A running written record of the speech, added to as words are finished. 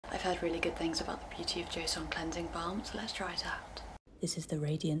I've heard really good things about the Beauty of Joseon cleansing balm, so let's try it out. This is the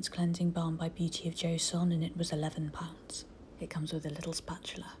Radiance Cleansing Balm by Beauty of Joseon, and it was £11. It comes with a little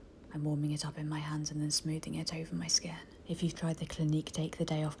spatula. I'm warming it up in my hands and then smoothing it over my skin. If you've tried the Clinique Take the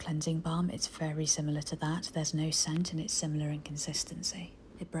Day Off Cleansing Balm, it's very similar to that. There's no scent and it's similar in consistency.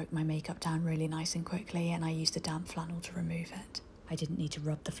 It broke my makeup down really nice and quickly, and I used a damp flannel to remove it. I didn't need to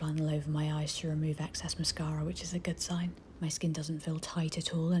rub the flannel over my eyes to remove excess mascara, which is a good sign. My skin doesn't feel tight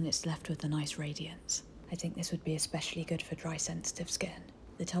at all and it's left with a nice radiance. I think this would be especially good for dry sensitive skin.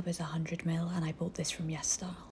 The tub is 100ml and I bought this from yesstyle.